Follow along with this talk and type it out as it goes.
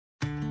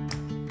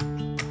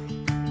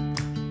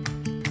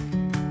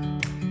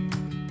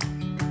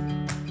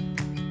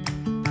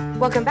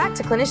Welcome back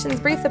to Clinicians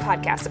Brief, the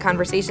podcast, the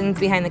conversations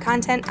behind the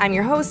content. I'm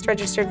your host,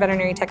 registered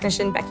veterinary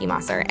technician Becky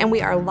Mosser, and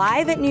we are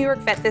live at New York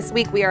Vet this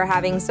week. We are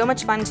having so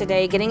much fun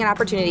today, getting an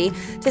opportunity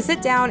to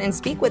sit down and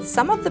speak with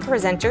some of the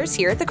presenters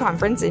here at the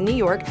conference in New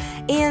York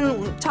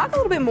and talk a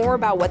little bit more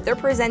about what they're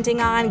presenting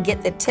on,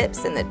 get the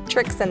tips and the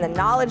tricks and the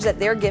knowledge that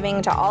they're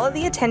giving to all of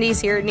the attendees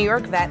here at New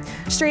York Vet,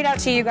 straight out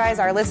to you guys,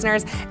 our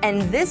listeners.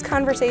 And this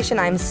conversation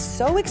I'm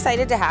so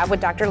excited to have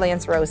with Dr.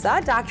 Lance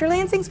Roasa. Dr.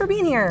 Lance, thanks for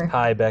being here.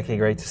 Hi, Becky.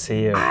 Great to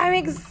see you. I'm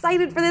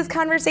excited for this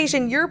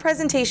conversation. Your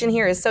presentation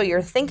here is so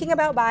you're thinking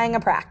about buying a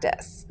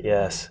practice.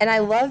 Yes. And I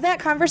love that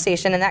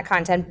conversation and that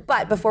content.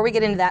 But before we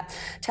get into that,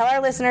 tell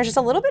our listeners just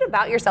a little bit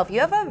about yourself. You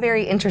have a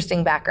very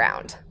interesting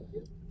background.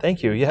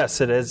 Thank you.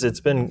 Yes, it is. It's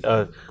been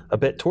a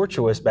bit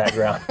tortuous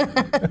background.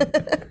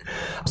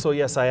 So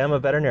yes, I am a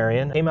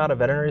veterinarian. Came out of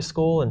veterinary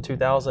school in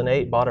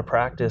 2008, bought a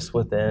practice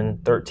within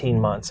 13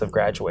 months of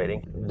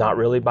graduating. Not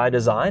really by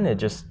design, it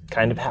just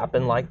kind of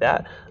happened like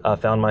that.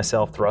 Found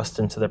myself thrust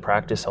into the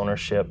practice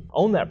ownership.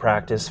 Owned that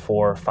practice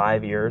for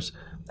 5 years.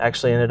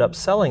 Actually ended up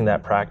selling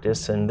that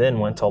practice and then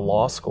went to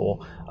law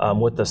school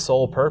with the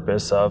sole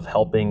purpose of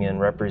helping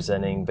and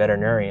representing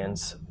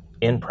veterinarians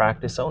in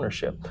practice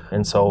ownership.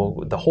 And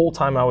so the whole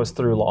time I was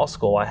through law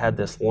school, I had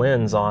this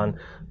lens on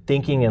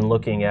thinking and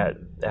looking at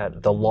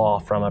the law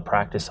from a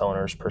practice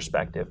owner's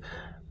perspective.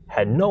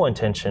 Had no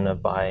intention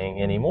of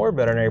buying any more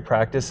veterinary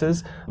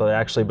practices, but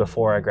actually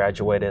before I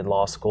graduated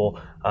law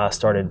school,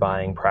 started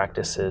buying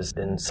practices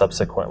and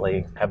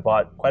subsequently have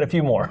bought quite a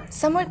few more.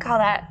 Some would call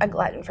that a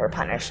glutton for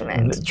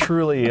punishment.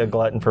 Truly a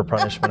glutton for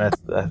punishment.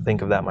 I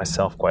think of that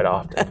myself quite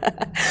often.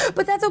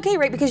 But that's okay,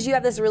 right? Because you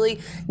have this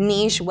really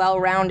niche,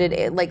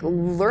 well-rounded, like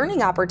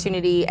learning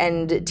opportunity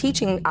and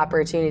teaching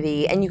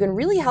opportunity, and you can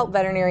really help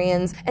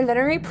veterinarians and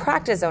veterinary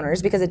practice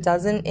owners because it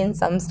doesn't, in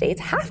some states,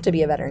 have to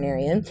be a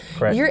veterinarian.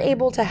 Correct. You're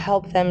able to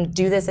help them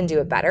do this and do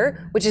it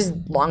better, which is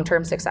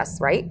long-term success,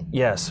 right?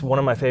 Yes. One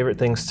of my favorite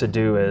things to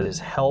do is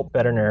help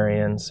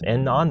veterinarians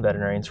and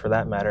non-veterinarians, for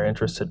that matter,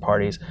 interested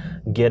parties,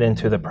 get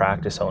into the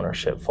practice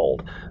ownership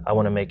fold. I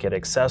want to make it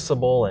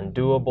accessible and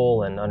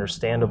doable and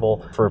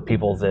understandable for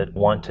people that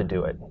want to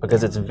do it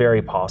because it's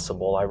very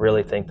possible. I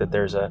really think that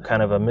there's a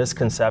kind of a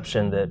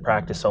misconception that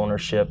practice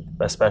ownership,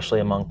 especially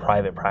among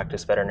private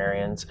practice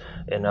veterinarians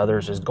and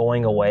others, is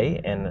going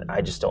away, and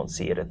I just don't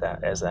see it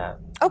as that.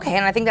 Okay,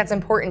 and I think that's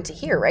important to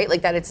hear, right?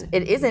 Like that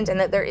it isn't, and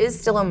that there is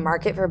still a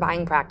market for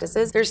buying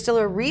practices. There's still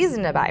a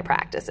reason to buy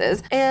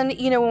practices. And,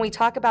 you know, when we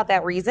talk about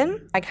that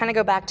reason, I kind of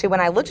go back to when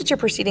I looked at your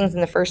proceedings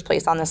in the first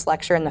place on this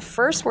lecture, and the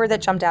first word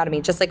that jumped out at me,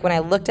 just like when I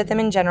looked at them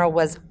in general,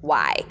 was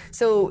why.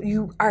 So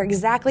you are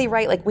exactly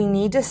right. Like we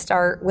need to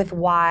start with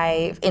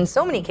why in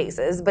so many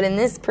cases, but in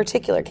this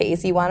particular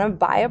case, you want to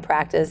buy a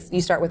practice, you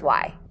start with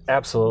why.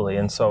 Absolutely.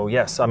 And so,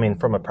 yes, I mean,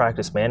 from a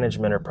practice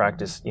management or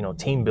practice,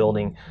 team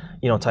building,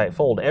 type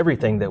fold,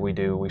 everything that we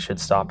do, we should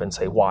stop and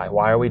say, why?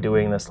 Why are we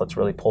doing this? Let's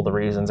really pull the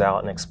reasons out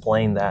and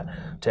explain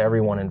that to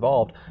everyone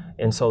involved.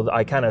 And so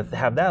I kind of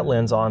have that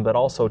lens on, but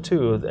also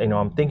too,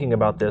 I'm thinking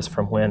about this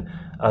from when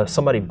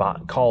somebody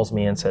calls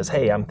me and says,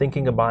 hey, I'm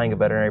thinking of buying a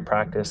veterinary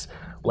practice.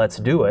 Let's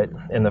do it.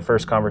 And the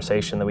first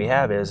conversation that we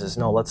have is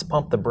no, let's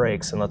pump the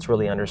brakes and let's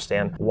really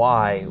understand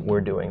why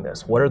we're doing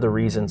this. What are the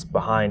reasons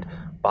behind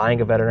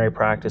buying a veterinary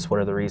practice? What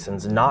are the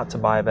reasons not to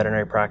buy a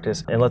veterinary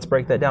practice? And let's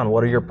break that down.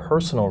 What are your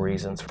personal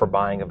reasons for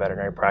buying a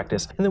veterinary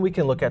practice? And then we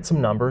can look at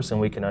some numbers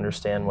and we can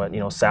understand what,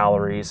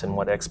 salaries and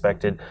what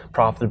expected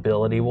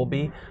profitability will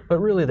be. But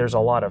really there's a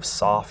lot of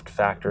soft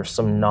factors,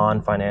 some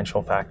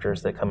non-financial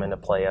factors that come into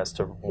play as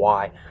to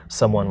why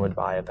someone would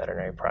buy a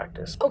veterinary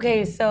practice.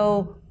 Okay,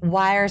 so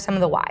why are some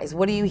of the whys?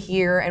 What do you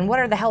hear, and what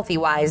are the healthy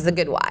whys, the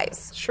good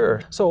whys?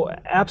 Sure. So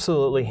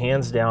absolutely,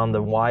 hands down,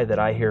 the why that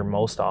I hear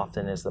most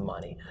often is the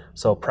money.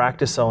 So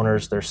practice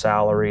owners, their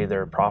salary,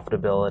 their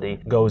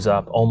profitability goes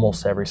up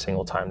almost every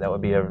single time. That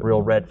would be a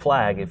real red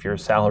flag if your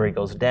salary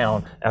goes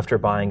down after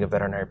buying a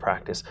veterinary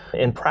practice.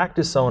 And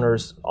practice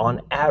owners, on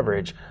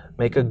average,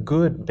 make a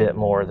good bit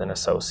more than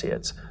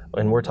associates.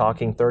 And we're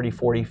talking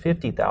 $30,000,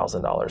 $40,000,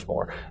 $50,000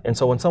 more. And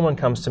so when someone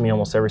comes to me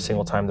almost every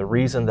single time, the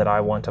reason that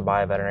I want to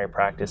buy a veterinary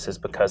practice is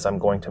because I'm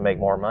going to make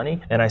more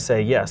money. And I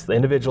say, yes,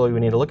 individually we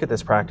need to look at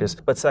this practice,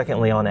 but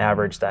secondly, on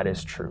average, that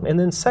is true. And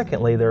then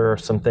secondly, there are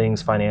some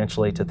things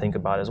financially to think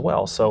about as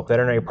well. So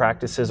veterinary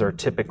practices are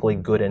typically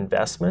good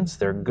investments.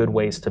 They're good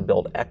ways to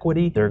build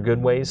equity. They're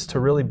good ways to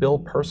really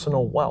build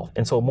personal wealth.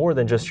 And so more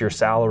than just your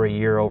salary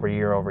year over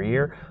year over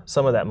year,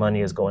 some of that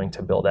money is going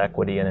to build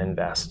equity and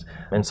invest.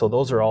 And so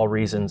those are all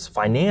reasons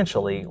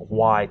financially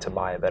why to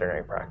buy a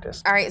veterinary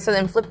practice. All right, so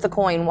then flip the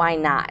coin, why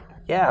not?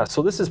 Yeah,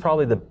 so this is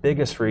probably the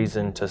biggest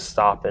reason to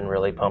stop and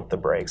really pump the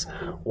brakes.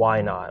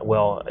 Why not?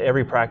 Well,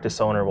 every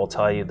practice owner will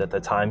tell you that the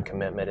time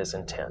commitment is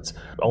intense.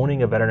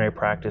 Owning a veterinary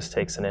practice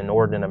takes an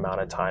inordinate amount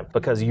of time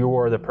because you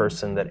are the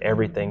person that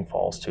everything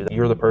falls to.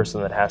 You're the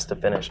person that has to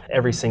finish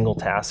every single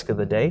task of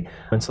the day.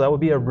 And so that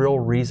would be a real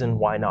reason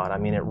why not. I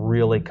mean, it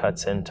really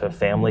cuts into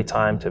family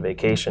time, to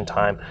vacation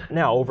time.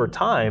 Now, over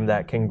time,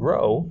 that can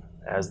grow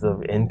as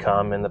the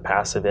income and the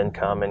passive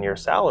income and your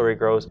salary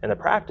grows and the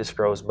practice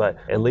grows. But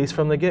at least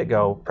from the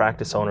get-go,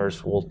 practice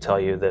owners will tell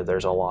you that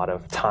there's a lot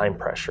of time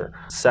pressure.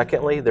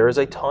 Secondly, there is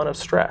a ton of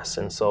stress.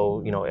 And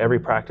so, every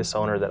practice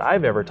owner that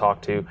I've ever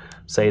talked to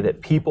say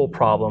that people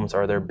problems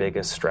are their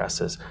biggest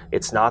stresses.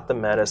 It's not the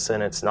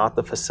medicine, it's not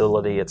the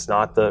facility, it's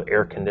not the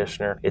air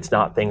conditioner, it's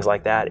not things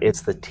like that,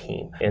 it's the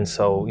team. And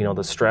so,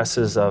 the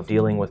stresses of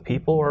dealing with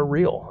people are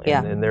real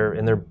and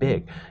they're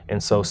big.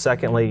 And so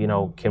secondly,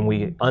 can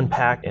we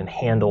unpack and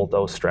handle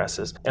those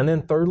stresses? And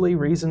then thirdly,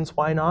 reasons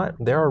why not?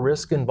 There are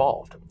risks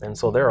involved. And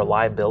so there are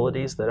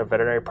liabilities that a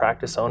veterinary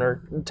practice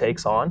owner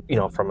takes on.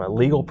 From a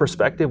legal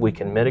perspective, we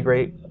can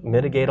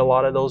mitigate a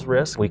lot of those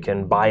risks. We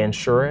can buy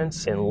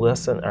insurance and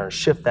listen or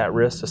shift that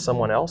risk to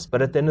someone else.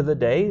 But at the end of the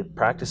day,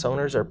 practice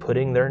owners are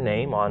putting their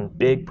name on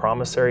big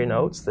promissory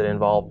notes that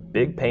involve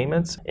big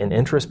payments and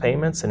interest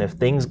payments. And if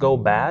things go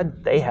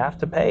bad, they have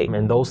to pay.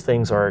 And those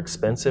things are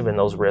expensive and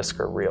those risks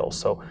are real.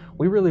 So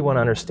we really want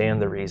to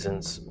understand the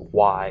reasons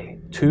why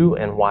to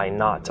and why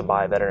not to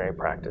buy veterinary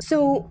practice.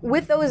 So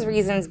with those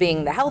reasons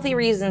being the healthy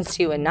reasons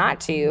to and not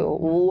to,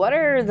 what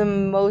are the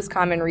most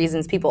common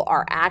reasons people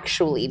are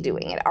actually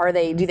doing it?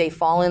 Do they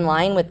fall in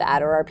line with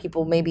that, or are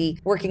people maybe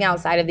working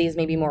outside of these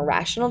maybe more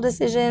rational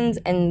decisions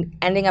and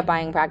ending up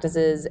buying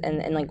practices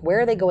and like where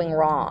are they going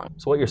wrong?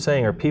 So what you're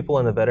saying, are people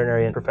in the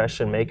veterinary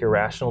profession make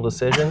irrational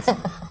decisions?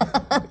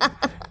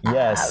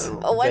 Yes,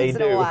 once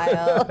in a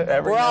while.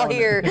 We're all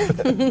here.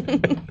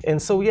 And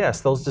so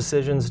yes, those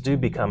decisions do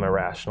become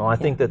irrational. I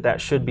think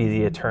that should be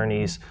the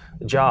attorney's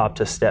job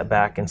to step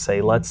back and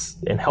say,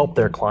 and help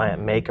their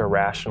client make a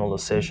rational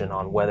decision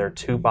on whether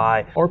to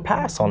buy or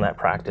pass on that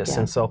practice. Yeah.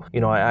 And so,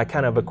 I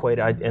kind of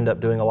I end up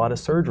doing a lot of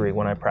surgery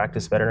when I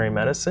practice veterinary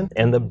medicine,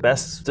 and the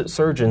best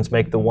surgeons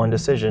make the one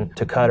decision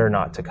to cut or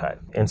not to cut.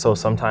 And so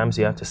sometimes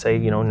you have to say,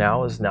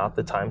 now is not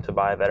the time to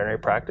buy a veterinary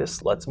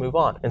practice. Let's move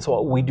on. And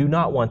so we do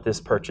not want this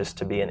purchase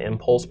to be an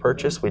impulse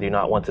purchase. We do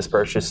not want this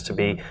purchase to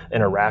be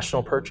an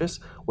irrational purchase.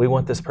 We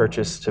want this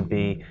purchase to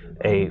be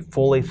a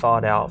fully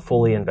thought out,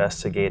 fully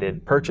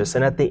investigated purchase.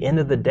 And at the end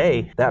of the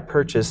day, that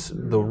purchase,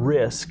 the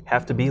risk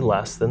have to be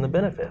less than the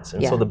benefits.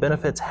 And so the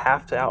benefits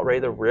have to outweigh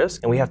the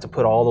risk, and we have to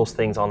put all those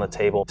things on the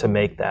table to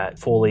make that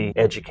fully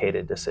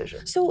educated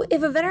decision. So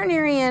if a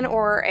veterinarian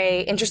or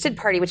a interested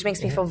party, which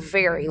makes me feel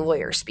very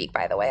lawyer speak,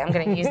 by the way, I'm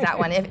going to use that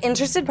one. If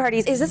interested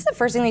parties, is this the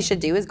first thing they should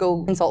do, is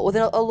go consult with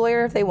a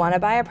lawyer if they want to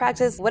buy a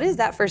practice? What does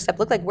that first step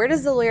look like? Where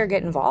does the lawyer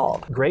get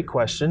involved? Great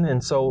question.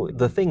 And so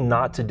the thing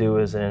not to do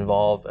is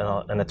involve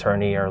an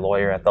attorney or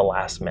lawyer at the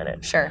last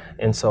minute. Sure.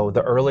 And so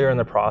the earlier in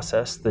the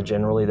process,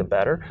 generally the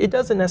better. It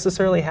doesn't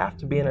necessarily have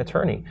to be an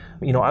attorney.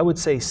 I would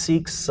say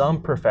seek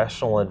some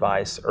professional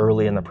advice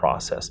early in the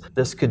process.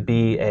 This could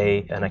be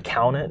an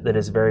accountant that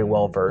is very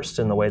well versed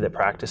in the way that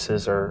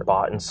practices are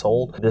bought and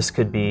sold. This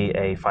could be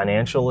a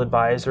financial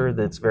advisor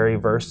that's very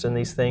versed in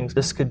these things.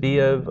 This could be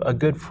a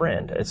good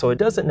friend. And so it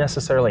doesn't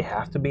necessarily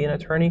have to be an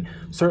attorney.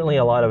 Certainly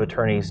a lot of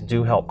attorneys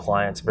do help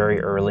clients very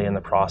early in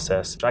the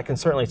process. I can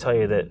certainly tell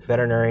you that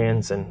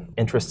veterinarians and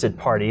interested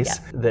parties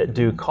that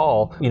do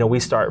call, we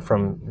start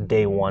from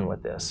day one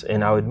with this.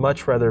 And I would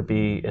much rather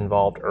be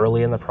involved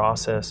early in the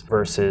process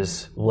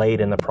versus late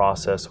in the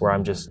process where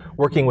I'm just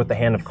working with the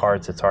hand of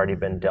cards that's already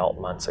been dealt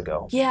months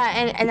ago. Yeah,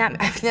 and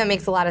that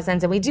makes a lot of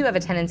sense. And we do have a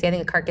tendency, I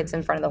think the cart gets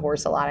in front of the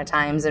horse a lot of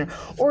times.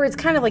 Or it's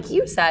kind of like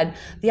you said,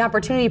 the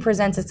opportunity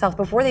presents itself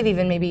before they've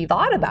even maybe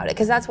thought about it,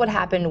 because that's what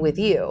happened with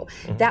you.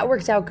 Mm-hmm. That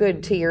worked out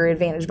good to your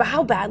advantage. But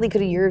how badly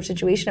could a year of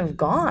situation have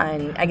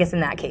gone, I guess, in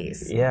that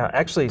case? Yeah,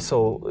 actually,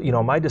 so,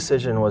 my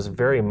decision was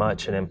very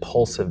much an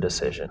impulsive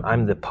decision.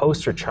 I'm the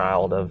poster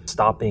child of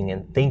stopping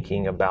and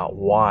thinking about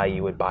why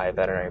you would buy a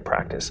veterinary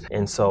practice.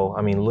 And so,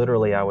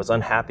 literally, I was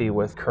unhappy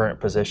with current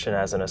position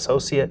as an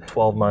associate,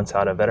 12 months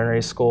out of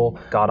veterinary school,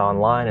 got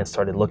online and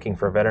started looking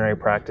for veterinary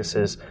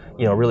practices,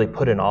 really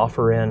put an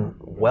offer in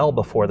well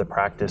before the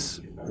practice,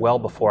 well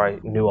before I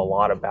knew a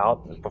lot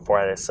about, before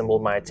I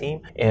assembled my team.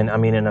 And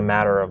in a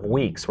matter of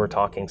weeks, we're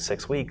talking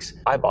 6 weeks,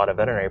 I bought a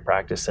veterinary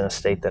practice in a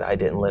state that I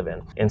didn't live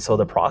in. And so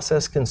the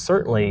process can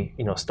certainly,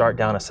 start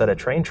down a set of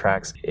train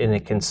tracks, and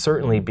it can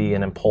certainly be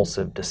an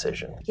impulsive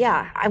decision.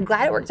 Yeah, I'm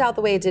glad it worked out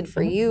the way it did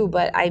for you,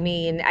 but I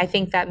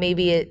think that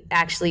maybe it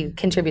actually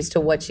contributes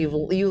to what you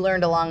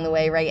learned along the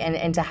way, right?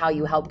 And to how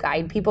you help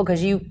guide people,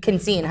 because you can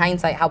see in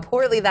hindsight how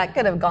poorly that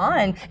could have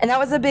gone. And that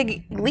was a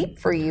big leap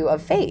for you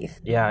of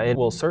faith. Yeah, it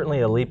will certainly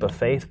a leap of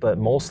faith, but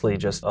mostly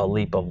just a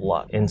leap of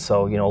luck. And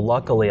so,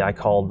 luckily I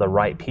called the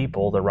right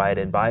people, the right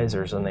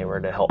advisors, and they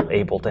were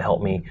able to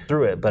help me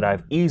through it. But I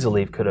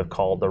easily could have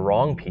called the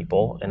wrong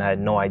people, and I had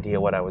no idea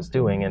what I was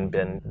doing and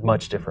been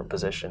much different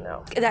position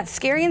now. That's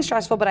scary and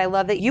stressful, but I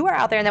love that you are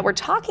out there and that we're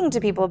talking to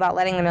people about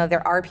letting them know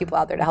there are people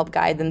out there to help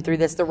guide them through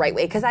this the right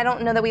way, because I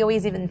don't know that we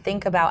always even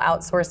think about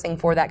outsourcing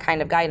for that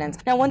kind of guidance.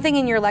 Now, one thing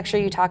in your lecture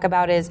you talk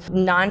about is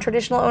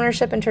non-traditional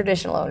ownership and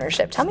traditional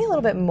ownership. Tell me a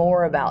little bit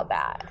more about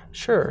that.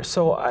 Sure. So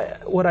So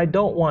what I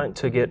don't want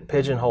to get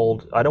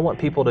pigeonholed, I don't want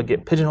people to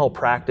get pigeonholed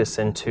practice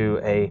into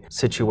a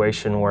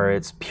situation where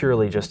it's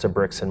purely just a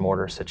bricks and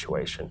mortar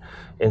situation.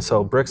 And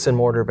so bricks and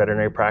mortar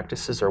veterinary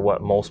practices are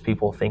what most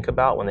people think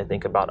about when they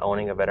think about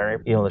owning a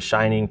veterinary, the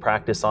shining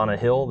practice on a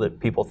hill that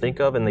people think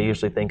of, and they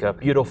usually think of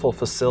beautiful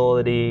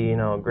facility,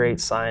 great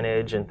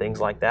signage and things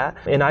like that.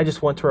 And I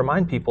just want to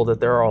remind people that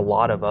there are a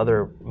lot of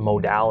other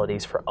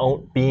modalities for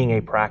being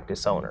a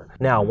practice owner.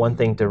 Now, one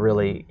thing to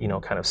really,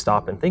 kind of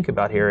stop and think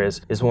about here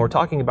is when we're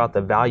talking about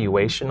the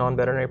valuation on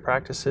veterinary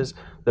practices,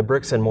 the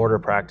bricks and mortar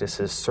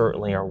practices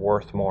certainly are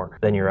worth more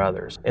than your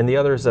others. And the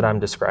others that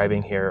I'm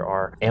describing here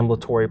are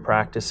ambulatory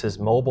practices,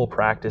 mobile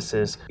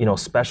practices,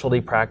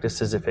 specialty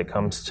practices if it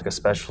comes to a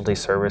specialty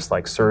service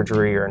like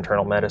surgery or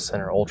internal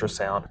medicine or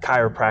ultrasound,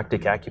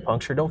 chiropractic,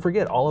 acupuncture. Don't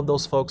forget, all of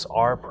those folks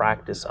are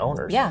practice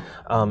owners. Yeah.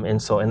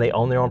 And they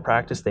own their own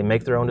practice, they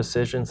make their own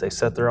decisions, they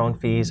set their own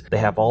fees, they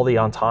have all the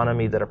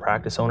autonomy that a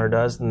practice owner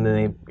does, and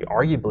they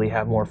arguably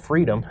have more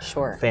freedom,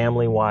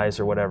 family-wise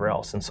or whatever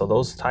else. And so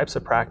those types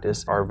of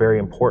practice are very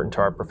important to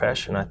our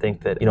profession. I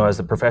think that, as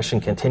the profession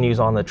continues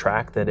on the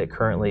track that it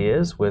currently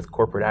is with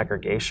corporate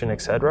aggregation,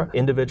 et cetera,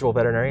 individual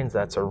veterinarians,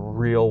 that's a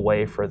real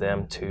way for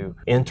them to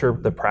enter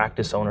the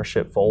practice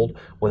ownership fold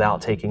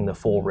without taking the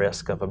full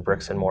risk of a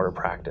bricks and mortar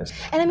practice.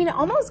 And it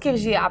almost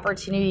gives you the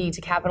opportunity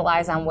to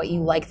capitalize on what you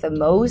like the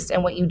most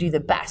and what you do the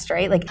best,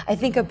 right? Like I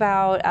think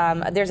about,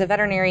 there's a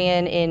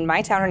veterinarian in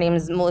my town, her name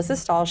is Melissa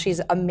Stahl. She's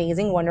an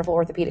amazing, wonderful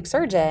orthopedic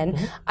surgeon.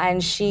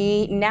 And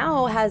she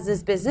now has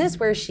this business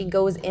where she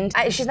goes into,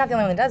 she's not the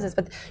only one that does this,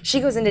 but she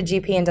goes into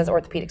GP and does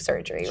orthopedic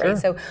surgery, right?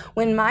 So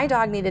when my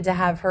dog needed to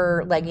have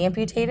her leg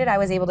amputated, I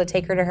was able to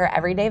take her to her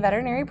everyday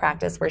veterinary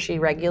practice where she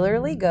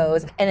regularly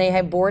goes, and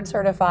a board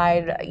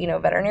certified,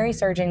 veterinary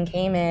surgeon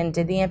came in,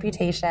 did the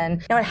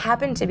amputation. Now it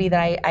happened to be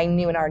that I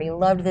knew and already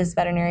loved this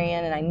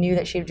veterinarian, and I knew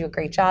that she would do a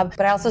great job,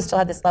 but I also still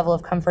had this level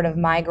of comfort of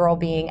my girl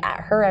being at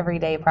her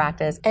everyday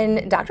practice.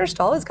 And Dr.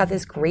 Stahl has got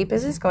this great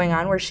business going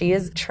on where she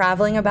is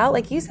traveling about,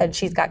 like you said,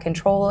 she's got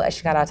control,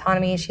 she's got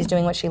autonomy, she's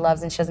doing what she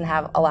loves, and she doesn't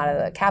have a lot of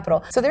the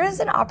capital. So there is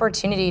an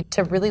opportunity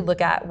to really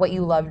look at what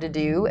you love to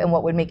do and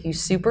what would make you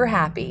super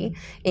happy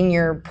in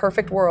your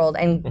perfect world,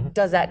 and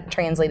does that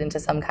translate into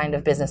some kind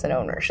of business and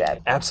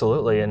ownership?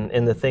 Absolutely.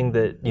 And the thing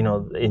that,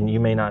 and you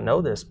may not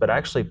know this, but I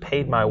actually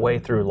paid my way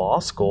through law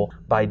school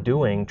by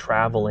doing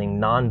traveling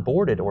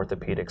non-boarded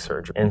orthopedic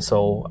surgery. And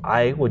so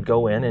I would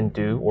go in and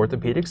do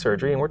orthopedic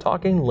surgery, and we're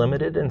talking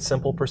limited and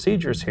simple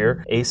procedures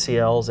here,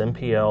 ACLs,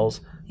 MPLs,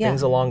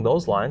 things along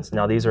those lines.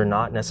 Now, these are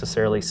not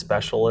necessarily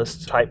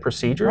specialist type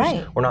procedures.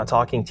 Right. We're not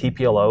talking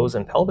TPLOs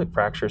and pelvic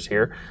fractures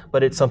here,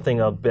 but it's something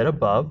a bit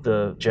above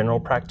the general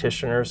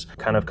practitioner's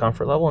kind of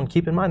comfort level. And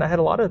keep in mind, I had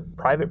a lot of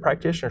private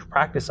practitioners,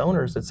 practice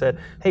owners that said,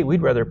 hey,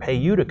 we'd rather pay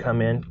you to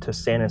come in to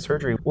stand in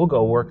surgery. We'll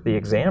go work the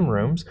exam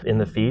rooms.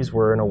 And the fees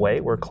were in a way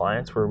where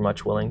clients were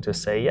much willing to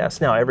say yes.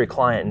 Now, every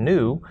client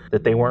knew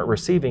that they weren't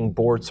receiving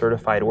board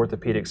certified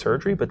orthopedic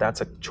surgery, but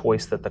that's a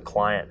choice that the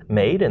client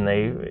made, and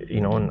they,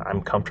 and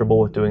I'm comfortable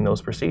with doing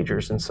those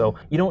procedures. And so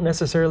you don't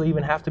necessarily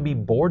even have to be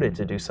boarded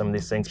to do some of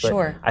these things,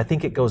 but I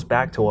think it goes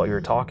back to what you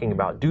were talking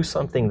about. Do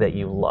something that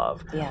you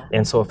love.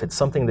 And so if it's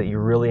something that you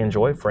really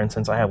enjoy, for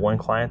instance, I have one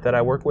client that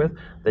I work with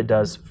that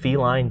does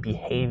feline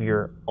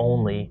behavior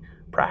only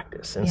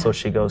practice. And so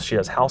she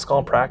does house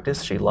call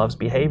practice, she loves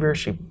behavior,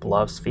 she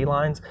loves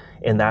felines,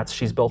 and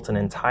she's built an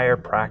entire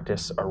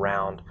practice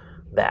around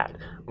that.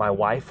 My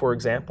wife, for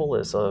example,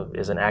 is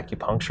an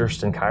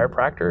acupuncturist and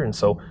chiropractor, and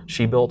so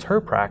she built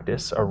her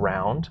practice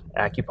around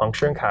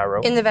acupuncture and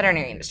chiro. In the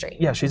veterinary industry.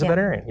 Yeah, she's a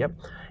veterinarian, yep.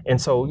 And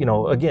so,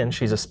 again,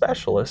 she's a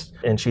specialist,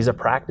 and she's a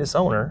practice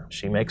owner.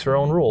 She makes her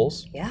own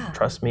rules. Yeah.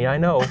 Trust me, I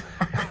know.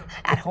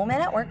 At home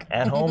and at work.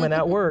 At home and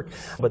at work.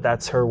 But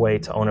that's her way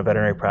to own a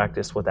veterinary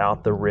practice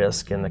without the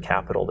risk and the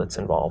capital that's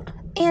involved.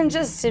 And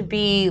just to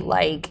be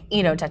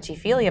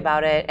touchy-feely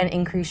about it and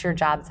increase your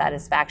job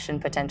satisfaction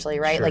potentially,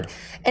 right? Sure.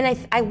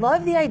 And I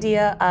love the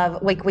idea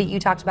of what you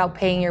talked about,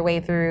 paying your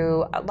way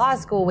through law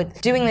school with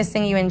doing this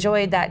thing you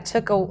enjoyed that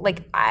took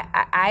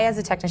I as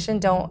a technician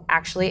don't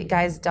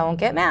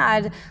get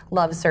mad,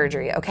 love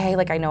surgery, okay?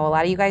 I know a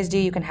lot of you guys do,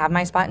 you can have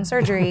my spot in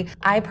surgery.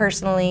 I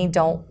personally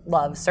don't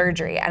love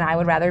surgery, and I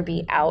would rather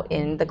be out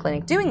in the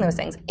clinic doing those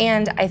things.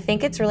 And I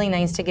think it's really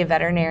nice to give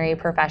veterinary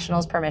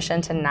professionals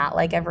permission to not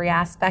like every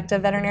aspect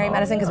of veterinary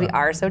medicine, because we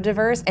are so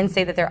diverse, and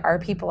say that there are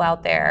people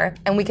out there,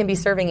 and we can be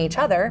serving each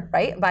other,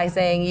 right? By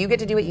saying, you get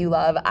to do what you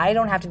love, I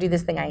don't have to do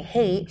this thing I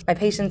hate, my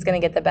patient's gonna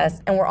get the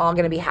best, and we're all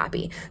gonna be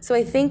happy. So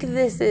I think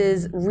this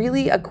is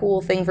really a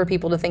cool thing for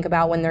people to think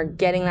about when they're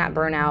getting that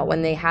burnout,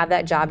 when they have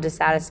that job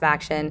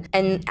dissatisfaction.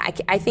 And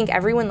I think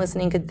everyone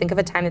listening could think of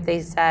a time that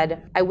they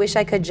said, I wish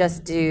I could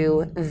just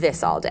do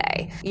this all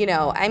day.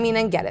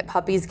 And get it,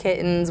 puppies,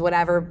 kittens,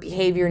 whatever,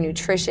 behavior,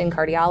 nutrition,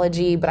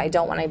 cardiology, but I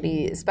don't wanna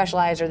be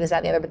specialized or this, that,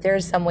 and the other, but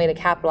there's some way to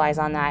capitalize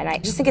on that. And I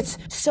just think it's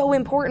so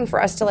important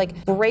for us to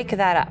break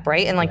that up,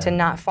 right? And to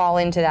not fall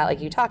into that like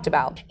you talked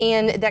about.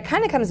 And that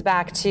kind of comes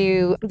back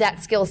to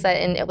that skill set.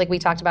 And like we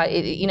talked about,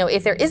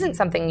 if there isn't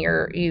something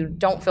you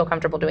don't feel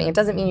comfortable doing, it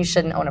doesn't mean you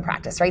shouldn't own a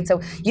practice, right?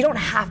 So you don't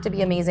have to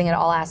be amazing at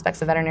all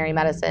aspects of veterinary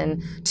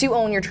medicine to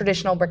own your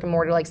traditional brick and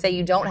mortar. Like say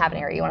you don't have an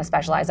area you want to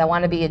specialize. I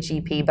want to be a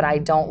GP, but I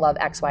don't love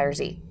X, Y, or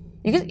Z.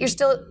 You're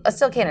still a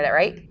candidate,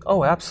 right?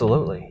 Oh,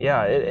 absolutely.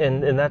 Yeah,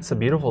 and that's the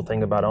beautiful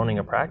thing about owning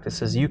a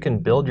practice is you can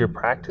build your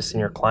practice and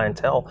your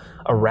clientele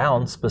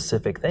around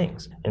specific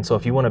things. And so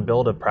if you want to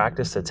build a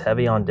practice that's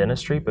heavy on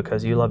dentistry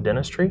because you love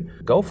dentistry,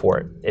 go for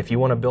it. If you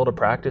want to build a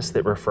practice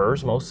that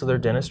refers most of their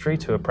dentistry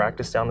to a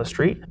practice down the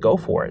street, go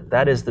for it.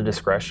 That is the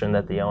discretion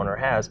that the owner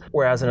has,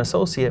 whereas an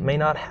associate may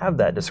not have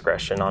that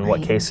discretion on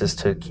what cases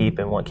to keep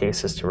and what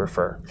cases to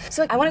refer.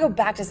 So I want to go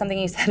back to something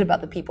you said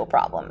about the people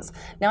problems.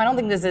 Now, I don't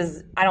think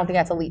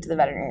that's elite to the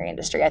veterinary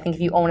industry. I think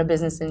if you own a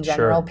business in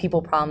general,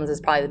 people problems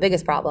is probably the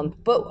biggest problem.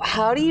 But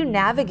how do you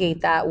navigate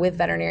that with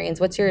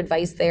veterinarians? What's your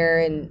advice there?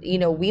 And,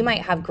 we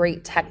might have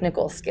great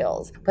technical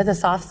skills, but the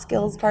soft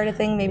skills part of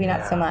thing, maybe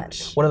not so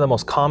much. One of the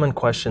most common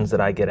questions that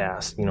I get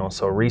asked,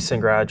 so recent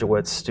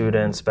graduates,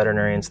 students,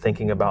 veterinarians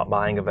thinking about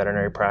buying a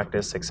veterinary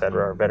practice, et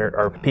cetera,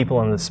 or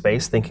people in the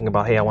space thinking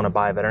about, hey, I want to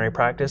buy a veterinary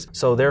practice.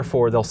 So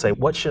therefore, they'll say,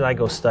 what should I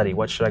go study?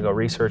 What should I go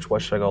research?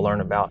 What should I go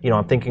learn about?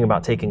 I'm thinking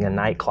about taking a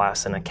night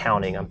class in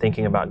accounting. I'm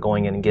thinking about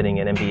going in and getting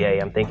an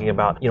MBA. I'm thinking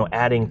about,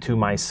 adding to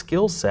my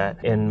skill set.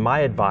 And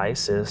my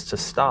advice is to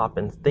stop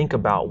and think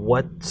about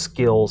what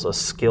skills a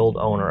skilled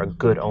owner, a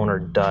good owner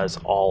does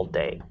all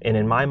day. And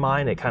in my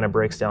mind, it kind of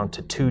breaks down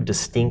to two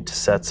distinct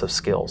sets of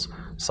skills,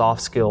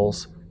 soft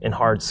skills and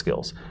hard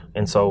skills.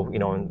 And so,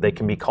 they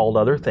can be called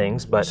other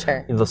things, but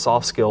the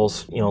soft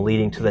skills,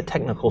 leading to the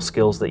technical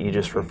skills that you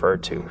just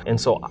referred to. And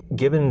so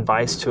giving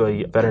advice to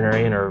a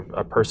veterinarian or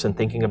a person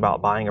thinking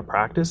about buying a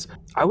practice,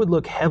 I would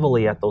look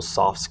heavily at those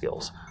soft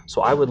skills.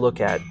 So I would look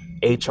at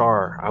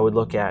HR, I would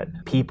look at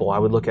people, I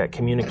would look at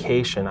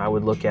communication, I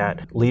would look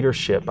at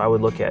leadership, I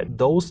would look at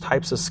those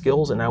types of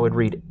skills, and I would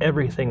read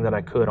everything that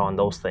I could on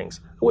those things.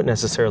 I wouldn't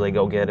necessarily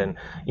go get an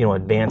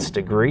advanced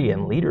degree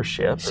in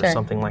leadership or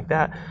something like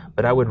that,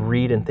 but I would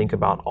read and think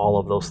about all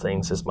of those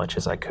things as much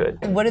as I could.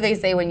 What do they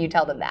say when you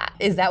tell them that?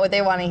 Is that what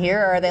they want to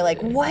hear, or are they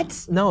like,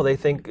 what? No, they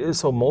think,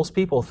 so most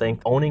people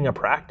think owning a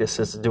practice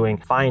is doing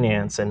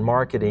finance and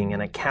marketing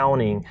and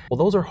accounting. Well,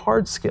 those are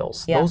hard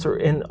skills. Yeah. Those are,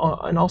 and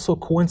also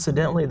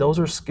coincidentally, those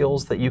are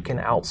skills that you can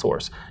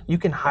outsource. You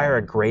can hire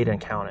a great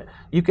accountant.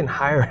 You can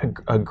hire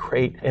a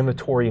great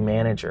inventory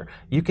manager.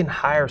 You can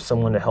hire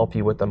someone to help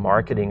you with the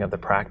marketing of the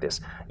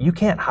practice. You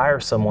can't hire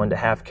someone to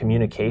have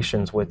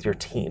communications with your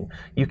team.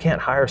 You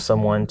can't hire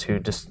someone to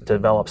just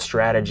develop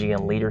strategy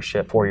and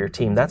leadership for your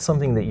team. That's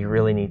something that you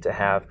really need to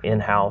have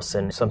in-house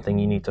and something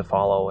you need to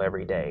follow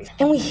every day.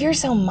 And we hear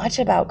so much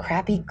about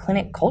crappy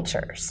clinic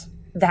cultures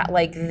that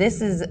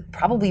this is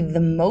probably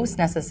the most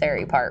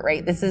necessary part,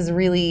 right? This is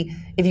really,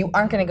 if you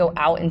aren't going to go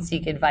out and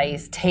seek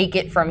advice, take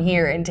it from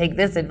here and take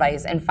this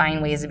advice and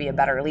find ways to be a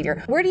better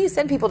leader. Where do you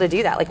send people to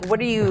do that? What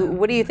do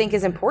you think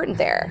is important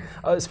there?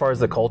 As far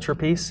as the culture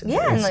piece?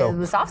 Yeah, and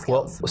the soft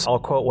skills. Well, I'll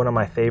quote one of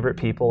my favorite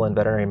people in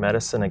veterinary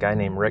medicine, a guy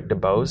named Rick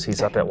DeBose.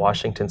 He's up at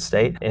Washington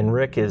State, and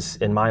Rick is,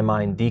 in my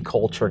mind, the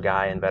culture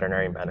guy in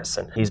veterinary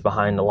medicine. He's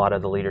behind a lot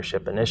of the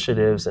leadership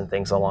initiatives and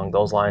things along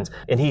those lines,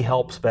 and he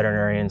helps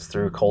veterinarians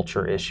through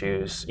culture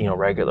issues,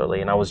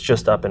 regularly. And I was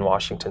just up in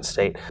Washington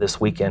State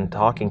this weekend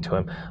talking to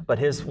him. But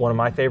one of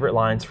my favorite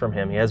lines from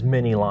him, he has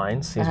many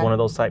lines, he's one of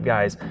those type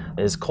guys,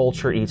 is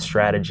culture eats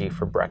strategy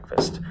for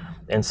breakfast.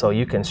 And so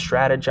you can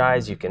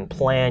strategize, you can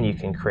plan, you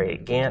can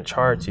create Gantt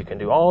charts, you can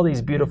do all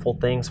these beautiful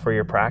things for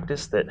your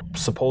practice that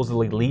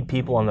supposedly lead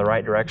people in the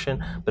right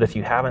direction. But if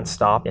you haven't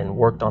stopped and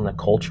worked on the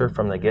culture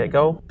from the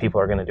get-go,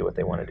 people are going to do what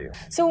they want to do.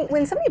 So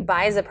when somebody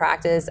buys a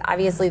practice,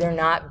 obviously they're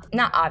not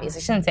obvious, I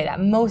shouldn't say that.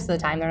 Most of the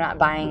time they're not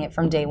buying it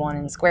from day one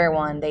and square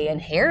one. They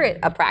inherit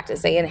a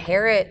practice, they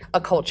inherit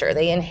a culture,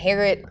 they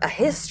inherit a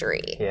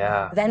history.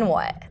 Yeah. Then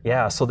what?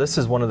 Yeah, so this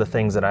is one of the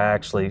things that I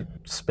actually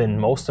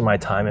spend most of my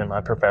time in my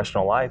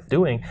professional life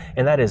doing,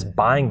 and that is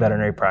buying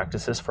veterinary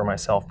practices for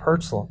myself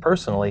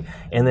personally,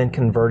 and then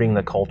converting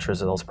the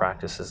cultures of those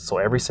practices. So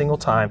every single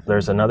time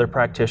there's another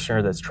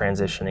practitioner that's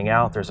transitioning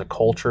out, there's a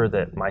culture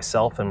that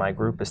myself and my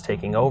group is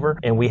taking over,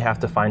 and we have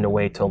to find a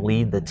way to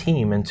lead the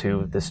team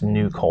into this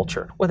new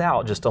culture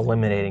without just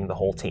eliminating the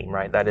whole team,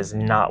 right? That is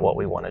not what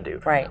we want to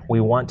do. Right. We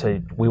want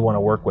to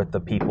work with the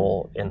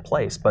people in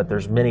place, but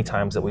there's many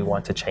times that we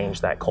want to change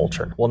that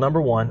culture. Well,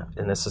 number one,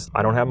 and this is,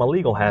 I don't have my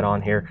legal hat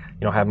on here,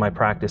 I have my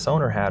practice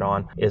owner hat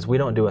on, is we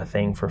don't do a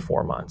thing for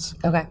 4 months.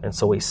 Okay. And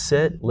so we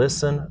sit,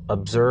 listen,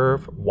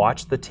 observe,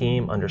 watch the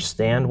team,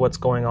 understand what's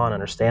going on,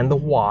 understand the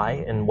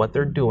why and what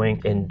they're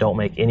doing, and don't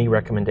make any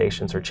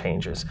recommendations or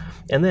changes.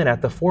 And then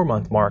at the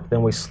 4-month mark,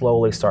 then we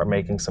slowly start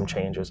making some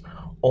changes,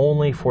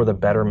 only for the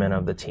betterment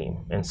of the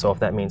team. And so if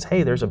that means,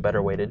 hey, there's a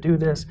better way to do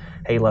this,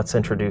 hey, let's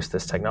introduce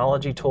this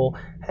technology tool,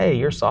 hey,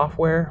 your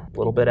software, a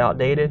little bit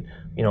outdated,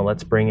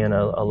 let's bring in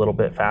a little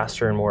bit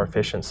faster and more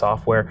efficient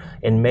software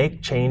and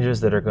make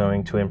changes that are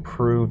going to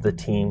improve the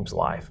team team's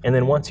life. And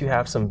then once you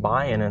have some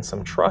buy-in and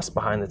some trust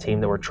behind the team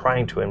that we're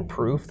trying to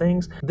improve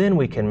things, then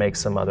we can make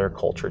some other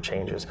culture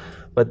changes.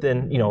 But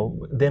then,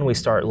 then we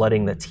start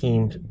letting the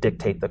team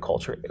dictate the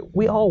culture.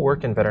 We all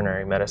work in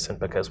veterinary medicine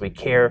because we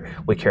care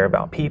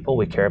about people,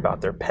 we care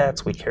about their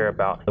pets, we care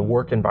about the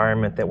work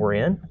environment that we're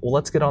in. Well,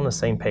 let's get on the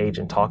same page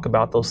and talk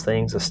about those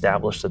things,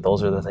 establish that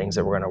those are the things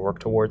that we're going to work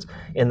towards,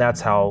 and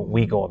that's how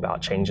we go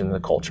about changing the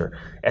culture.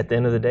 At the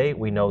end of the day,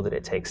 we know that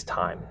it takes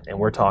time, and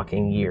we're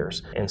talking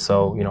years. And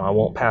so, I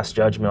won't pass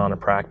judgment on a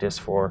practice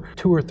for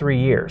 2 or 3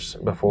 years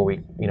before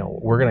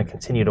we're going to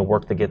continue to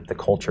work to get the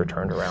culture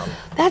turned around.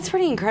 That's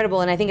pretty incredible.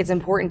 And I think it's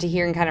important to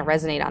hear and kind of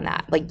resonate on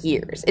that. Like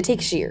years. It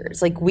takes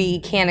years. Like we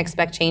can't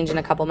expect change in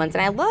a couple months.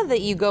 And I love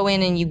that you go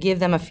in and you give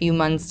them a few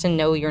months to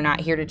know you're not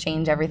here to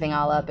change everything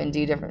all up and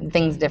do different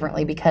things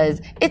differently,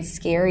 because it's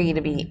scary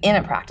to be in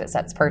a practice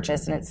that's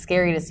purchased, and it's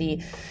scary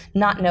to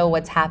not know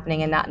what's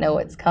happening and not know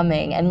what's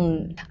coming.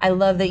 And I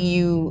love that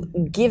you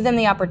give them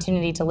the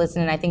opportunity to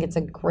listen. And I think it's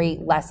a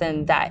great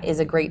lesson that is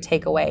a great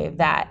takeaway,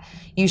 that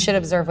you should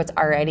observe what's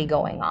already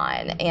going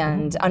on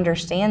and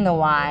understand the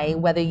why,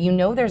 whether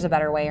there's a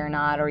better way or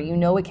not, or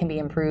it can be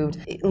improved.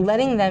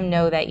 Letting them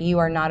know that you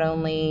are not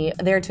only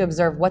there to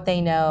observe what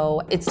they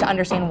know, it's to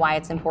understand why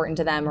it's important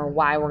to them or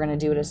why we're going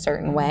to do it a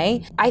certain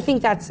way. I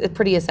think that's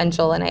pretty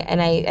essential,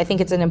 and I think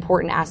it's an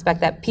important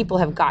aspect that people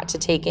have got to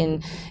take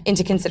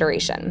into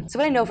consideration. So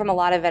what I know from a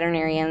lot of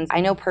veterinarians,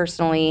 I know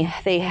personally,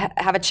 they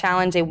have a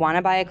challenge. They want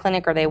to buy a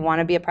clinic or they want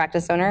to be a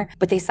practice owner,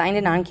 but they signed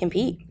a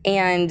non-compete.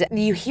 And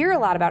you hear a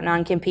lot about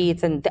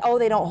non-competes and,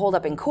 they don't hold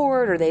up in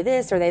court, or they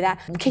this or they that.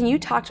 Can you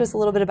talk to us a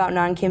little bit about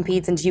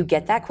non-competes, and do you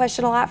get that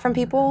question a lot from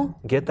people?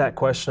 Get that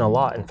question a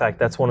lot. In fact,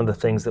 that's one of the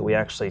things that we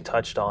actually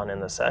touched on in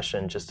the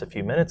session just a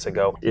few minutes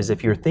ago, is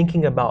if you're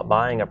thinking about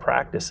buying a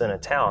practice in a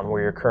town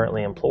where you're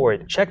currently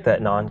employed, check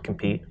that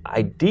non-compete.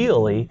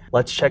 Ideally,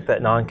 let's check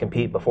that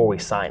non-compete before we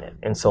sign it.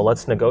 And so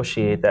let's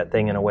negotiate that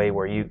thing in a way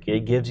where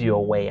it gives you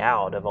a way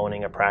out of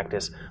owning a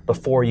practice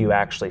before you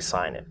actually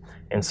sign it.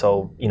 And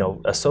so,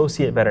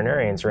 associate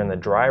veterinarians are in the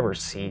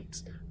driver's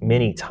seat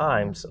many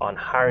times on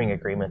hiring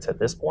agreements at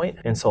this point.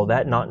 And so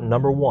that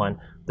number one,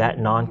 that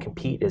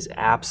non-compete is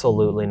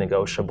absolutely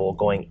negotiable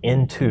going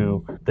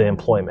into the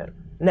employment.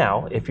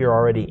 Now, if you're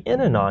already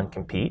in a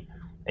non-compete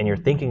and you're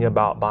thinking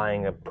about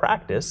buying a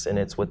practice and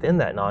it's within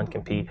that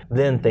non-compete,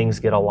 then things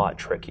get a lot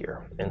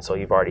trickier. And so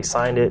you've already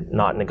signed it,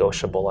 not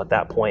negotiable at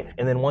that point.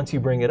 And then once you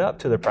bring it up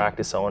to the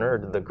practice owner or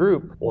to the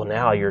group, well,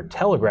 now you're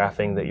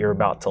telegraphing that you're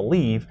about to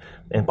leave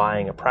and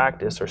buying a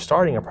practice or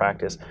starting a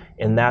practice.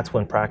 And that's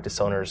when practice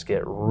owners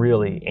get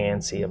really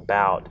antsy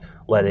about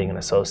letting an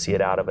associate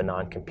out of a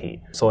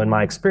non-compete. So in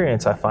my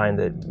experience, I find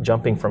that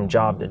jumping from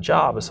job to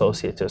job,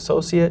 associate to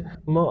associate,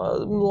 a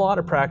lot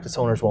of practice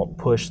owners won't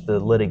push the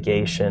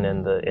litigation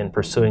and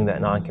pursuing that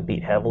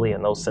non-compete heavily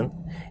in those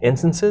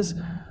instances.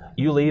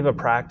 You leave a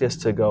practice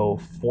to go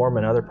form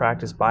another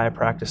practice, buy a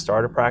practice,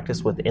 start a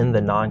practice within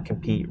the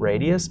non-compete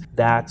radius.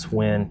 That's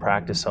when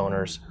practice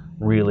owners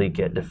really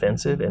get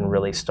defensive and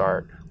really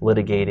start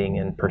litigating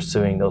and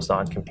pursuing those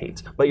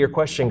non-competes. But your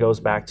question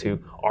goes back to,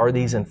 are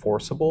these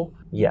enforceable?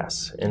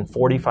 Yes. In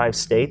 45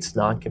 states,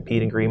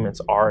 non-compete agreements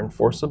are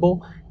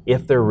enforceable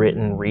if they're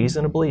written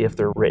reasonably, if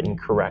they're written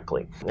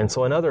correctly. And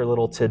so another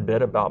little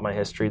tidbit about my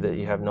history that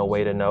you have no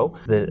way to know,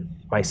 that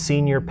my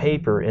senior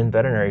paper in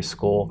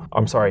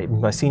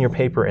my senior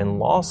paper in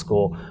law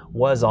school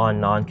was on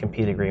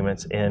non-compete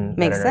agreements in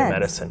veterinary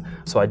medicine.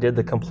 So I did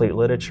the complete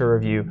literature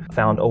review,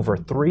 found over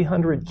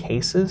 300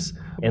 cases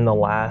in the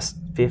last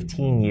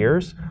 15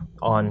 years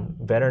on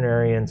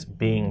veterinarians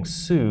being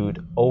sued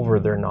over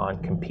their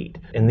non-compete.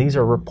 And these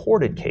are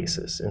reported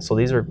cases. And so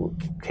these are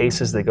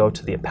cases that go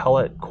to the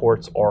appellate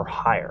courts or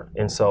higher.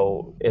 And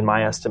so in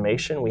my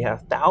estimation, we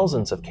have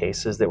thousands of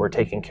cases that were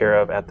taken care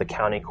of at the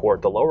county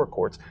court, the lower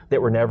courts,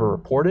 that were never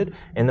reported.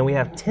 And then we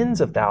have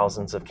tens of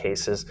thousands of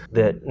cases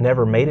that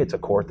never made it to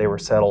court. They were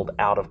settled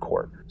out of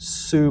court.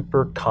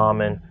 Super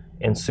common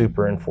and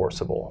super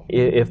enforceable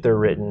if they're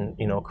written,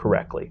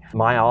 correctly.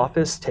 My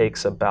office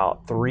takes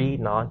about 3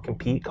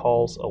 non-compete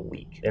calls a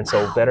week. And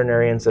so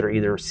veterinarians that are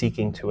either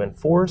seeking to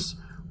enforce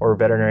or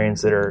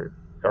veterinarians that are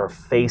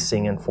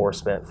facing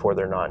enforcement for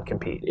their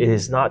non-compete. It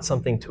is not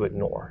something to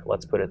ignore,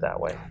 let's put it that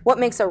way. What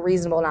makes a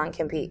reasonable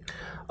non-compete?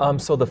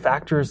 So the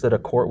factors that a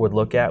court would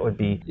look at would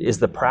be, is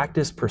the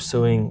practice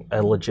pursuing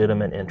a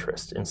legitimate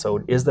interest? And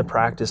so is the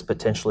practice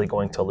potentially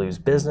going to lose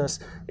business?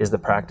 Is the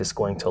practice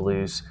going to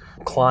lose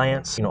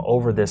clients,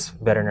 over this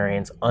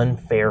veterinarian's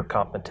unfair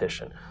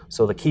competition?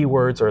 So the key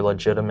words are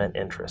legitimate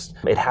interest.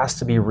 It has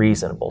to be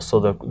reasonable. So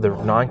the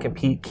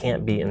non-compete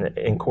can't be,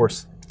 in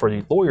course, for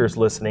the lawyers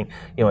listening,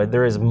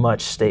 there is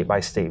much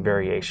state-by-state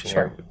variation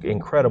here,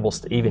 incredible,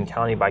 even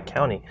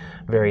county-by-county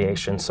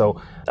variation.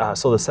 So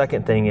the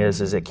second thing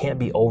is it can't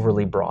be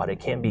overly broad. It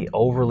can't be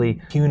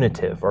overly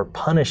punitive or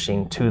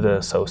punishing to the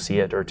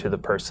associate or to the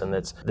person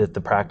that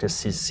the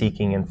practice is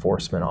seeking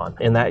enforcement on.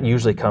 And that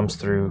usually comes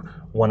through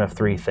one of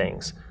 3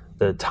 things.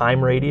 the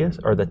time radius,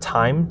 or the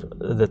time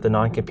that the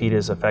non-compete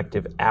is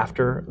effective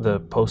after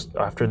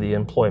the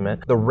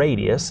employment, the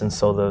radius, and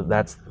so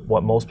that's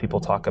what most people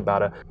talk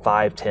about, a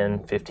 5,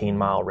 10, 15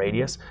 mile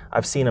radius.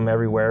 I've seen them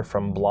everywhere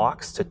from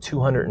blocks to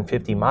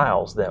 250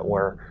 miles that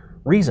were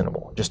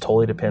reasonable. Just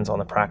totally depends on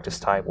the practice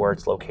type, where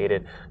it's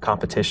located,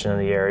 competition in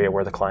the area,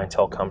 where the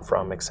clientele come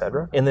from,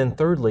 etc. And then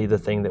thirdly, the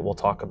thing that we'll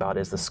talk about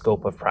is the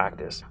scope of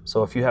practice.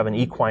 So if you have an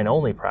equine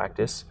only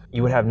practice,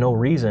 you would have no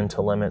reason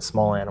to limit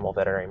small animal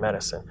veterinary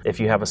medicine. If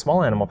you have a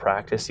small animal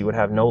practice, you would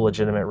have no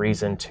legitimate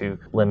reason to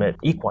limit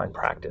equine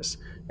practice.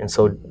 And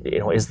so,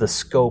 is the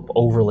scope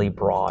overly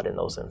broad in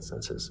those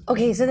instances?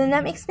 Okay, so then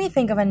that makes me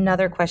think of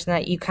another question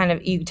that you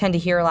tend to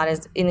hear a lot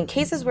is in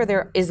cases where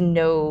there is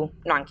no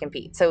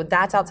non-compete. So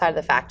that's outside of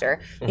the factor.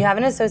 Mm-hmm. You have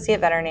an associate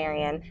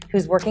veterinarian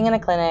who's working in a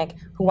clinic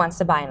who wants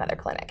to buy another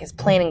clinic, is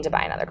planning to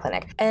buy another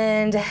clinic.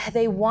 And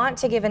they want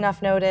to give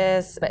enough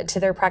notice to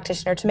their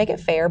practitioner to make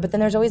it fair, but then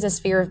there's always this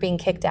fear of being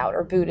kicked out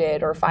or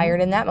booted or fired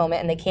in that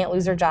moment, and they can't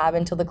lose their job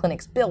until the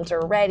clinic's built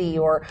or ready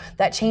or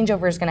that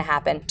changeover is going to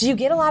happen. Do you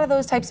get a lot of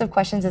those types of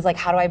questions? Is like,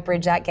 how do I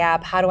bridge that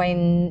gap? How do I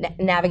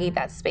navigate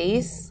that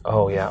space?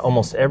 Oh yeah,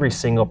 almost every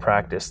single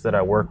practice that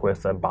I work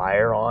with a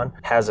buyer on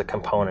has a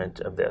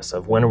component of this,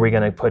 of when are we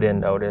going to put in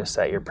notice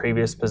at your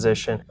previous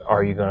position?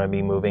 Are you going to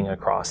be moving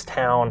across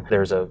town?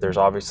 There's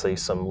obviously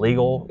some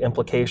legal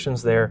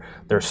implications there.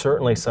 There's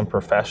certainly some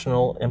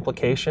professional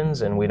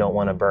implications, and we don't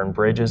want to burn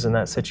bridges in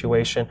that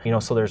situation.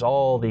 So there's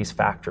all these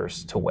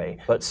factors to weigh.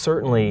 But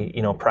certainly,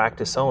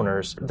 practice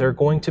owners, they're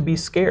going to be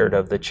scared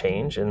of the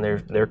change, and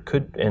there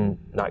could, and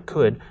not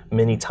could,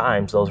 many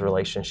times those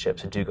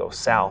relationships do go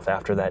south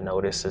after that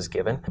notice is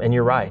given. And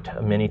you're right,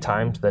 many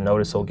times the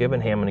notice will given,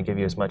 hey, I'm going to give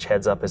you as much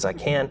heads up as I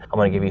can. I'm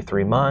going to give you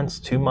 3 months,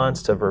 2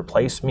 months to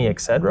replace me,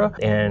 etc.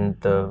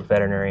 And the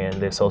veterinarian,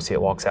 the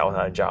associate, walks out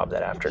without a job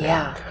that afternoon.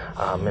 Yeah.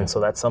 And so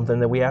that's something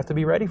that we have to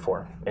be ready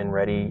for and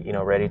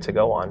ready to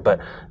go on.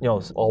 But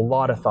a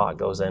lot of thought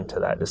goes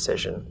into that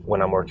decision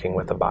when I'm working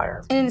with a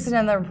buyer. And it's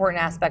another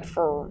important aspect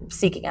for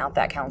seeking out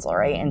that counsel,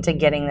 right? And to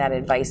getting that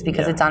advice,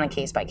 because it's on a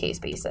case-by-case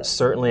basis.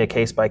 Certainly a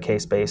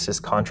case-by-case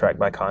basis,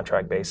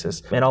 contract-by-contract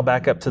basis. And I'll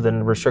back up to the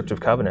restrictive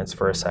covenants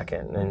for a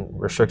second. And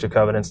restrictive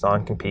covenants,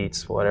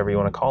 non-competes, whatever you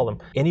want to call them.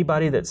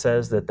 Anybody that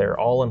says that they're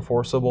all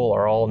enforceable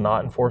or all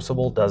not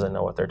enforceable doesn't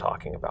know what they're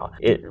talking about.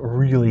 It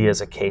really is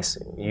a case,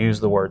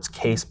 use the words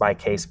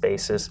case-by-case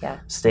basis,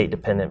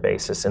 state-dependent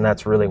basis. And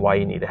that's really why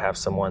you need to have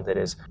someone that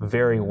is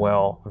very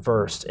well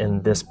versed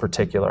in this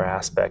particular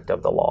aspect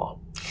of the law.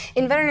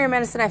 In veterinary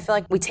medicine, I feel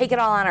like we take it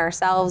all on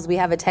ourselves. We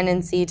have a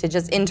tendency to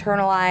just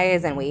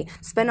internalize, and we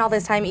spend all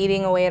this time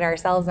eating away at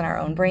ourselves and our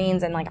own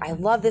brains. And I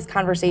love this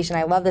conversation.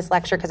 I love this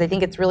lecture because I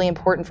think it's really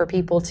important for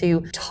people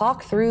to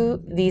talk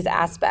through these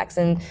aspects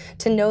and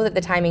to know that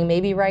the timing may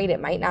be right.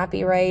 It might not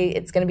be right.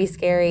 It's going to be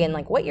scary. And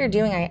what you're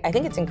doing, I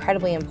think it's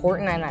incredibly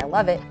important, and I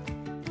love it.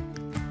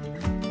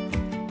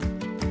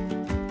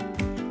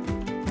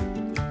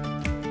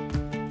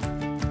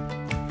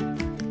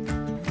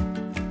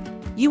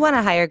 You want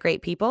to hire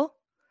great people?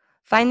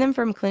 Find them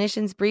from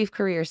Clinicians Brief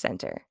Career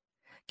Center.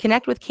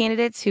 Connect with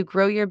candidates who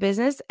grow your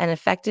business and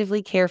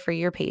effectively care for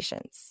your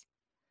patients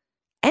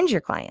and your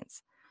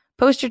clients.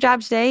 Post your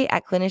job today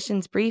at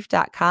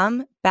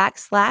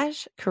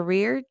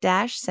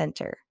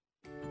cliniciansbrief.com/career-center.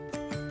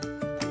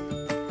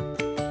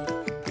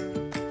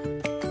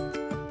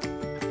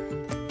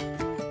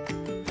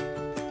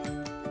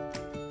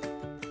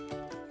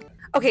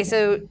 Okay,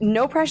 so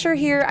no pressure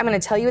here. I'm going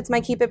to tell you it's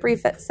my Keep It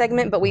Brief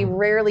segment, but we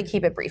rarely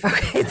keep it brief,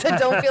 okay? So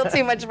don't feel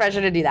too much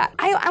pressure to do that.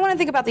 I want to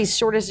think about these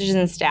shortages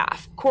in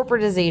staff,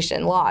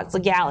 corporatization, laws,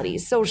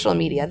 legalities, social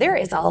media. There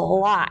is a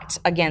lot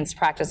against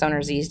practice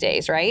owners these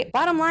days, right?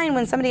 Bottom line,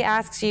 when somebody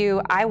asks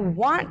you, I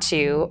want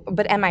to,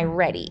 but am I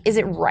ready? Is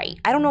it right?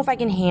 I don't know if I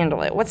can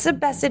handle it. What's the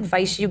best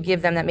advice you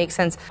give them that makes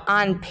sense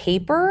on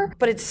paper,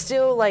 but it's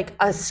still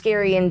a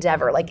scary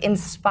endeavor,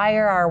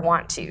 inspire our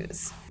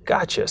want-tos?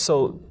 Gotcha.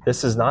 So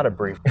this is not a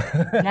brief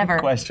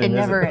question. It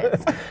never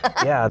is.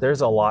 Yeah,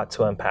 there's a lot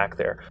to unpack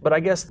there. But I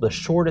guess the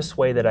shortest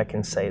way that I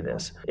can say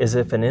this is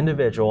if an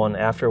individual, and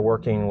after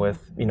working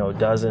with,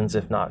 dozens,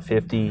 if not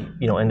 50,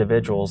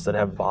 individuals that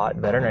have bought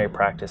veterinary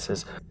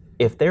practices,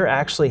 if they're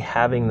actually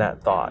having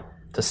that thought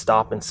to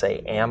stop and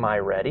say, am I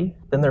ready?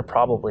 Then they're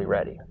probably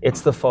ready.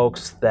 It's the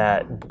folks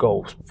that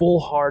go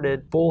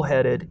full-hearted,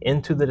 full-headed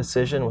into the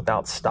decision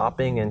without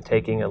stopping and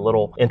taking a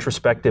little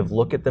introspective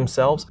look at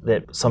themselves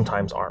that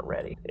sometimes aren't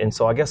ready. And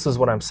so I guess is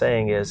what I'm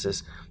saying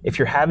is if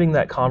you're having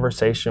that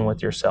conversation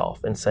with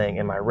yourself and saying,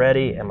 am I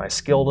ready? Am I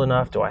skilled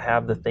enough? Do I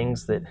have the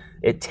things that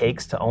it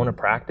takes to own a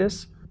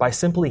practice? By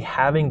simply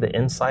having the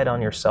insight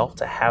on yourself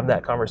to have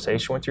that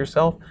conversation with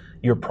yourself,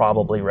 you're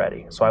probably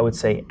ready. So I would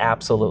say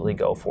absolutely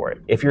go for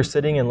it. If you're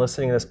sitting and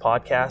listening to this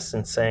podcast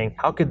and saying,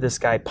 how could this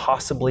guy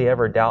possibly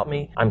ever doubt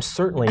me? I'm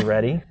certainly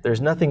ready.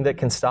 There's nothing that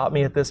can stop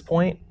me at this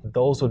point.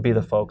 Those would be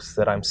the folks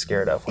that I'm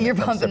scared of. You're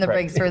pumping the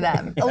brakes for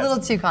them. Yes. A little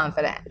too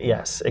confident.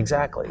 Yes,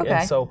 exactly. Okay.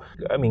 And so,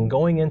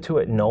 going into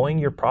it knowing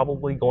you're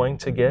probably going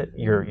to get,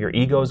 your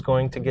ego is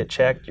going to get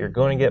checked, you're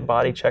going to get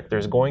body checked,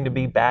 there's going to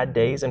be bad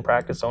days in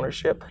practice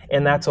ownership,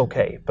 and that's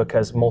okay,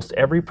 because most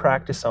every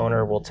practice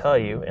owner will tell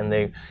you, and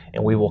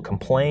we will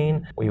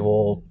complain, we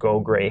will go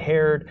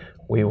gray-haired,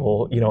 we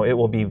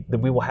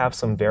will have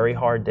some very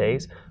hard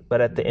days. But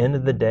at the end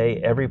of the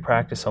day, every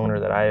practice owner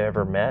that I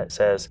ever met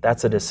says,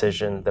 that's a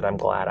decision that I'm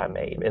glad I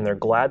made. And they're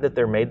glad that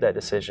they made that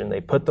decision.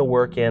 They put the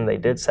work in, they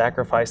did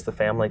sacrifice the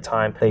family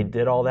time, they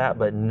did all that,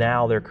 but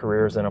now their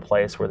career is in a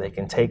place where they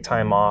can take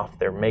time off,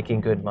 they're making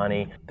good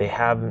money, they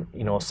have,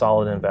 a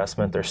solid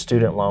investment, their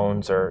student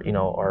loans are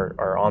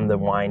on the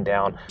wind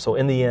down. So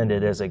in the end,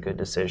 it is a good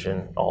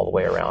decision all the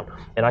way around.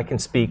 And I can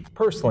speak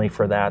personally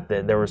for that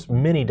there was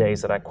many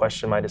days that I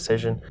questioned my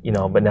decision,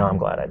 but now I'm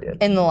glad I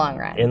did. In the long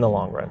run. In the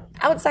long run.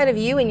 Outside of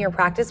you and your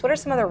practice, what are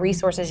some other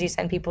resources you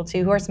send people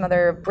to? Who are some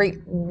other great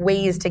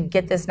ways to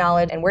get this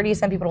knowledge, and where do you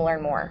send people to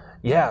learn more?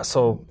 Yeah,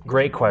 so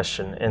great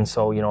question. And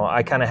so,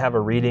 I kind of have a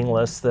reading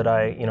list that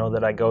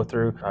I go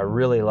through. I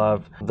really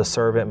love The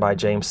Servant by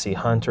James C.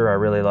 Hunter. I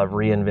really love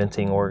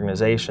Reinventing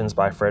Organizations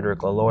by Frederick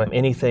Laloy.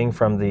 Anything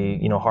from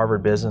the,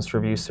 Harvard Business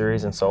Review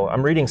series. And so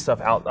I'm reading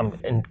stuff out. I'm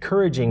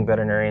encouraging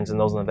veterinarians and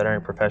those in the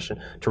veterinary profession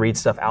to read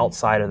stuff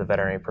outside of the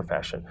veterinary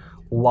profession.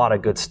 A lot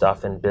of good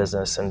stuff in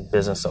business and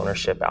business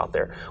ownership out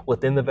there.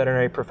 Within the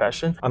veterinary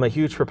profession, I'm a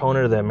huge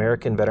proponent of the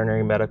American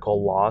Veterinary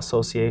Medical Law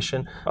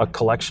Association, a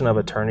collection of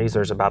attorneys.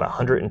 There's about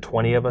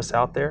 120 of us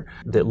out there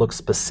that look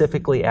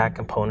specifically at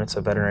components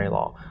of veterinary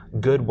law.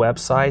 Good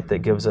website that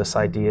gives us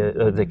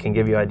that can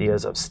give you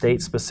ideas of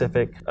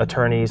state-specific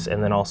attorneys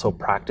and then also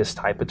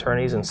practice-type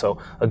attorneys. And so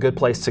a good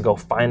place to go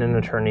find an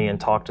attorney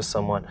and talk to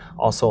someone.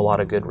 Also a lot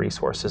of good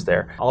resources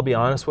there. I'll be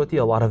honest with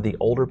you, a lot of the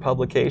older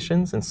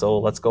publications, and so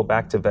let's go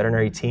back to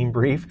Veterinary Team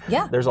Brief.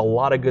 Yeah. There's a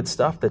lot of good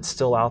stuff that's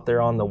still out there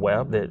on the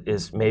web that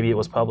is, maybe it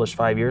was published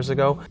 5 years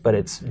ago, but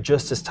it's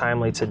just as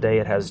timely today.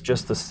 It has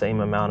just the same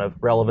amount of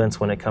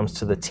relevance when it comes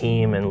to the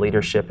team and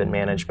leadership and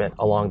management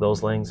along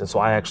those lines. And so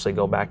I actually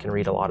go back and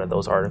read a lot of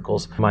those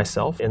articles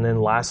myself. And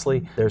then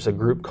lastly, there's a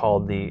group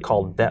called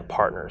Vet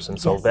Partners. And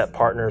so yes. Vet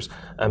Partners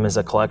is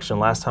a collection.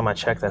 Last time I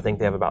checked, I think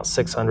they have about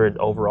 600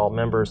 overall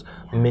members.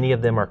 Many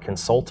of them are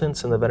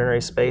consultants in the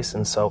veterinary space.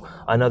 And so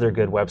another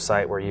good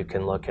website where you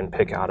can look and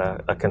pick out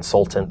a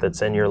consultant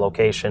that's in your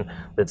location,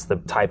 that's the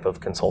type of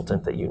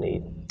consultant that you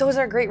need. Those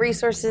are great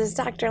resources.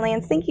 Dr.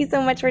 Lance, thank you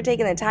so much for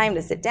taking the time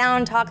to sit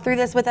down, talk through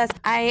this with us.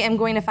 I am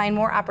going to find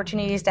more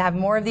opportunities to have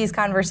more of these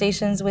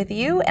conversations with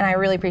you, and I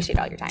really appreciate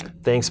all your time.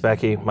 Thanks,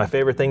 Becky. My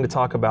favorite thing to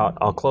talk about,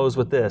 I'll close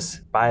with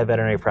this: buy a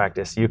veterinary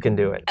practice. You can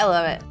do it. I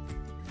love it.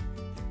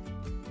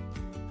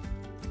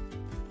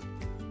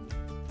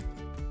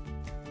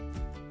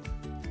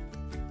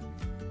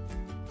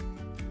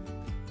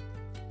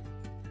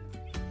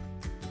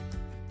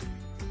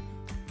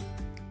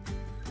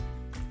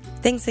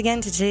 Thanks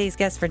again to today's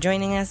guest for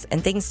joining us,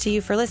 and thanks to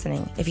you for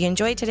listening. If you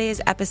enjoyed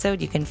today's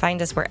episode, you can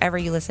find us wherever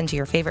you listen to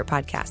your favorite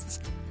podcasts.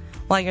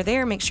 While you're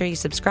there, make sure you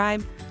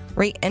subscribe,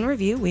 rate, and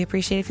review. We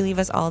appreciate if you leave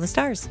us all the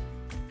stars.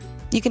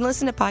 You can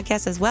listen to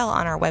podcasts as well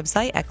on our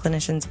website at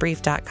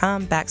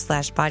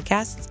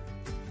cliniciansbrief.com/podcasts.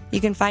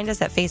 You can find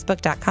us at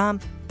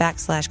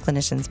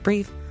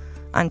facebook.com/cliniciansbrief,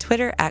 on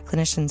Twitter at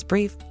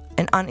cliniciansbrief,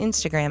 and on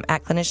Instagram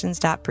at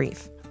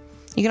clinicians.brief.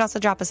 You can also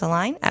drop us a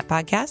line at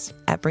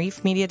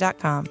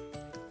podcast@briefmedia.com.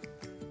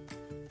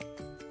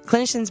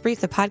 Clinicians Brief,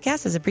 the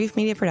podcast, is a Brief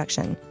Media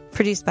production,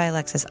 produced by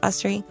Alexis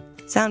Ustry,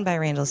 sound by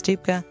Randall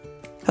Stupka,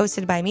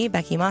 hosted by me,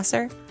 Becky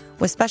Mosser,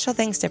 with special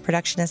thanks to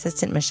production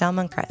assistant Michelle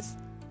Monkrez.